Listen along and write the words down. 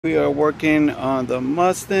We are working on the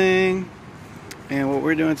Mustang, and what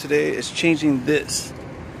we're doing today is changing this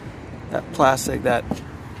plastic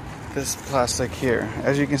here.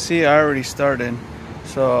 As you can see, I already started,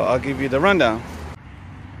 so I'll give you the rundown.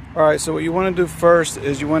 Alright, so what you want to do first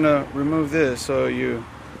is you want to remove this. So you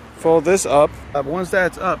fold this up. Once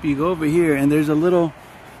that's up, you go over here and there's a little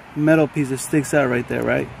metal piece that sticks out right there,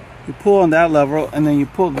 right? You pull on that lever and then you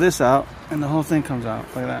pull this out and the whole thing comes out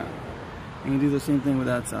like that. And you do the same thing with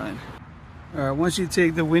that side. Alright, once you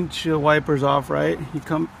take the windshield wipers off, right, you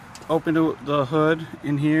come open the hood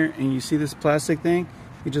in here and you see this plastic thing,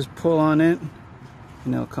 you just pull on it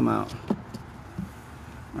and it'll come out.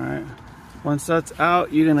 Alright, once that's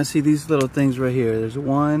out, you're gonna see these little things right here. There's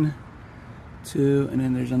 1, 2, and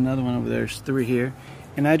then there's another one over there. There's 3 here.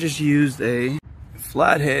 And I just used a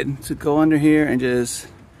flathead to go under here and just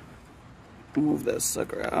move that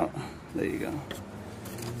sucker out. There you go.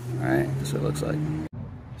 Alright, so it looks like.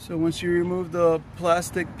 So once you remove the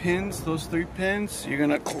plastic pins, those 3 pins, you're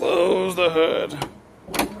gonna close the hood.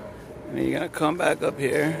 And then you're gonna come back up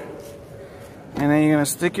here. And then you're gonna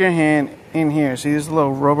stick your hand in here. See this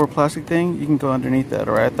little rubber plastic thing? You can go underneath that,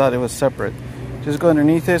 alright? I thought it was separate. Just go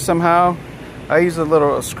underneath it somehow. I use a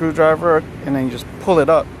little screwdriver and then you just pull it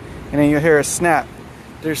up. And then you'll hear a snap.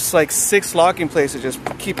 There's like 6 locking places. Just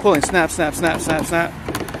keep pulling. Snap, snap, snap, snap, snap.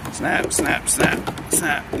 Snap, snap, snap,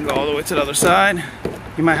 snap. And go all the way to the other side.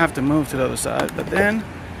 You might have to move to the other side, but then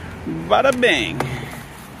bada bang,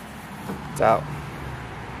 it's out.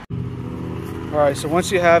 Alright, so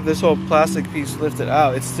once you have this whole plastic piece lifted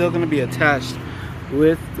out, it's still going to be attached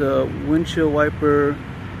with the windshield wiper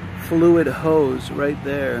fluid hose right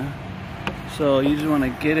there. So you just want to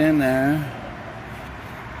get in there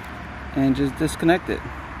and just disconnect it.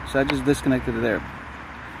 So I just disconnected it there.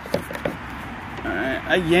 Alright,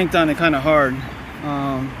 I yanked on it kind of hard,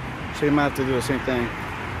 so you might have to do the same thing.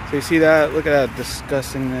 So you see that? Look at that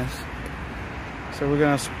disgustingness. So we're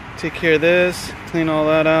gonna take care of this, clean all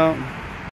that out.